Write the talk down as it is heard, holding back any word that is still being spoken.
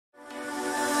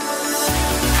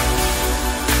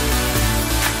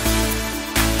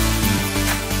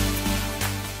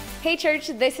Hey church,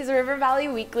 this is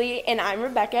RVC Weekly, and I'm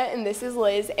Rebecca, and this is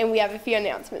Liz, and we have a few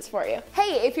announcements for you.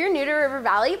 Hey, if you're new to River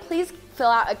Valley, please fill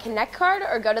out a Connect card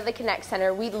or go to the Connect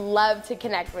Center. We'd love to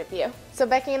connect with you. So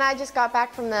Becky and I just got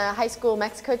back from the high school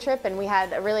Mexico trip, and we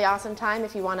had a really awesome time.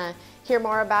 If you want to hear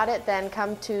more about it, then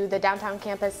come to the downtown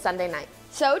campus Sunday night.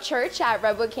 So church, at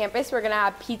Redwood campus, we're going to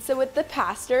have pizza with the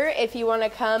pastor. If you want to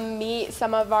come meet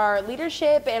some of our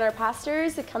leadership and our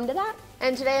pastors, come to that.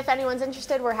 And today, if anyone's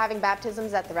interested, we're having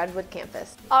baptisms at the Redwood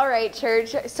campus. All right,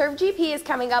 church, Serve GP is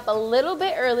coming up a little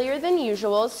bit earlier than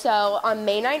usual, so on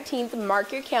May 19th,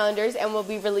 mark your calendars and we'll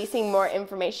be releasing more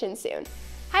information soon.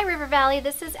 Hi River Valley,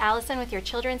 this is Allison with your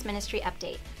Children's Ministry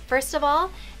Update. First of all,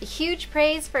 a huge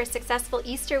praise for a successful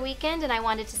Easter weekend, and I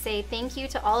wanted to say thank you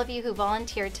to all of you who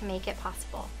volunteered to make it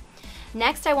possible.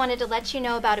 Next, I wanted to let you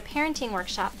know about a parenting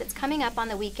workshop that's coming up on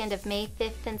the weekend of May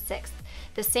 5th and 6th.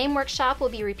 The same workshop will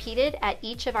be repeated at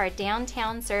each of our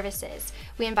downtown services.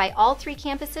 We invite all 3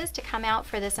 campuses to come out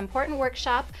for this important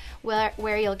workshop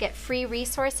where you'll get free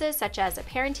resources such as a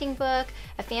parenting book,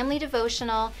 a family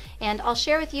devotional, and I'll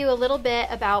share with you a little bit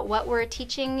about what we're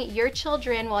teaching your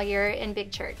children while you're in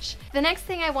Big Church. The next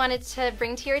thing I wanted to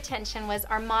bring to your attention was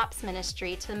our MOPS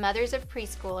ministry to the mothers of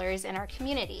preschoolers in our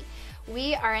community.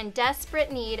 We are in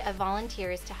desperate need of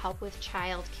volunteers to help with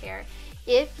childcare.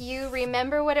 If you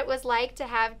remember what it was like to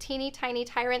have teeny tiny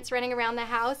tyrants running around the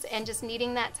house and just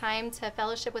needing that time to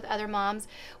fellowship with other moms,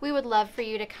 we would love for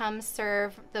you to come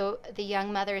serve the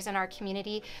young mothers in our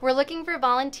community. We're looking for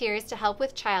volunteers to help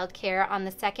with childcare on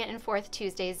the 2nd and 4th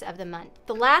Tuesdays of the month.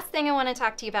 The last thing I want to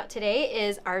talk to you about today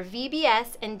is our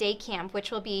VBS and day camp, which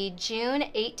will be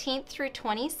June 18th through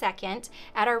 22nd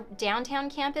at our downtown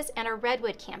campus and our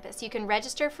Redwood campus. You can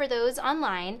register for those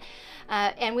online,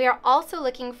 and we are also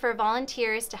looking for volunteers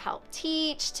to help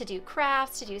teach, to do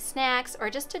crafts, to do snacks, or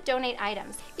just to donate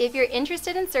items. If you're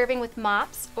interested in serving with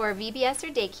MOPS or VBS or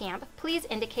day camp, please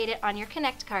indicate it on your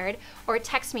Connect card or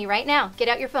text me right now. Get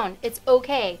out your phone. It's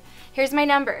okay. Here's my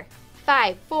number,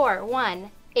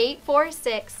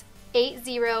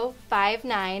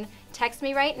 541-846-8059. Text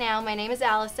me right now. My name is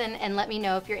Allison, and let me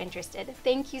know if you're interested.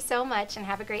 Thank you so much, and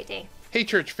have a great day. Hey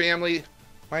church family,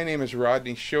 my name is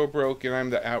Rodney Showbroke, and I'm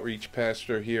the outreach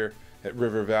pastor here at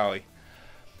River Valley.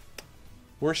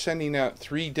 We're sending out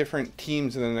 3 different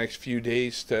teams in the next few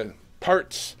days to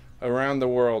parts around the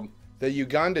world. The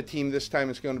Uganda team this time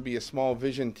is going to be a small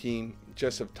vision team,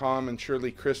 just of Tom and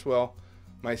Shirley Criswell,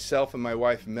 myself and my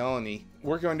wife Melanie.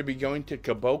 We're going to be going to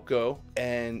Kaboko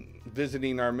and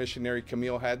visiting our missionary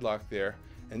Camille Hadlock there.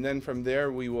 And then from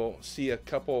there we will see a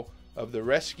couple of the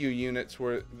rescue units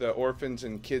where the orphans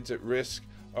and kids at risk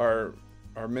are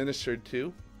ministered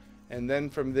to. And then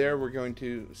from there, we're going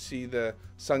to see the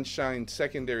Sunshine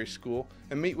Secondary School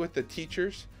and meet with the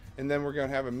teachers. And then we're going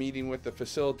to have a meeting with the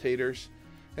facilitators.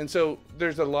 And so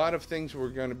there's a lot of things we're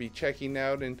going to be checking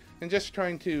out and just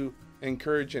trying to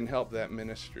encourage and help that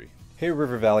ministry. Hey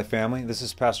River Valley family, this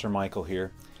is Pastor Michael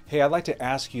here. Hey, I'd like to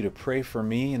ask you to pray for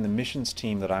me and the missions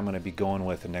team that I'm going to be going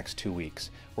with the next 2 weeks.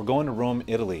 We're going to Rome,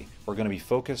 Italy. We're going to be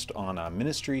focused on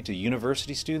ministry to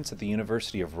university students at the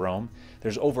University of Rome.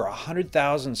 There's over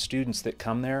 100,000 students that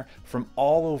come there from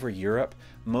all over Europe.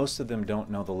 Most of them don't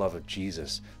know the love of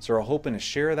Jesus. So we're hoping to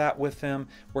share that with them,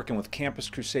 working with Campus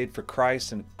Crusade for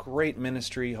Christ and great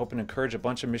ministry, hoping to encourage a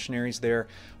bunch of missionaries there.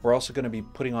 We're also going to be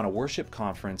putting on a worship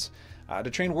conference to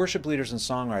train worship leaders and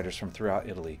songwriters from throughout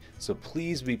Italy. So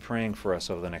please be praying for us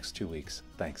over the next 2 weeks.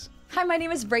 Thanks. Hi, my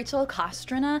name is Rachel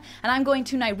Kostrina, and I'm going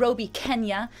to Nairobi,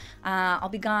 Kenya. I'll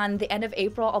be gone the end of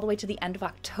April all the way to the end of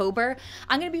October.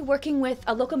 I'm going to be working with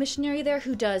a local missionary there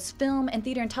who does film and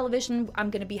theater and television. I'm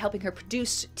going to be helping her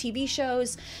produce TV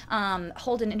shows,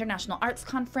 hold an international arts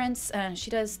conference. She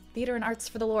does theater and arts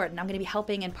for the Lord, and I'm going to be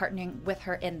helping and partnering with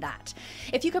her in that.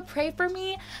 If you could pray for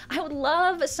me, I would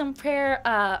love some prayer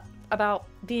about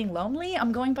being lonely.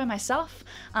 I'm going by myself,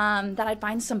 that I'd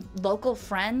find some local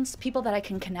friends, people that I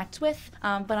can connect with,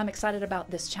 but I'm excited about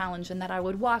this challenge and that I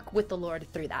would walk with the Lord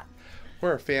through that.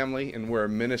 We're a family and we're a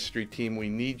ministry team. We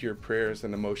need your prayers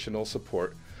and emotional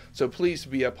support. So please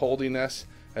be upholding us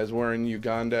as we're in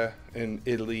Uganda and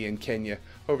Italy and Kenya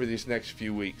over these next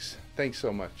few weeks. Thanks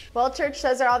so much. Well, church,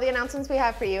 those are all the announcements we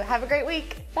have for you. Have a great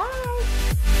week.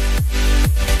 Bye.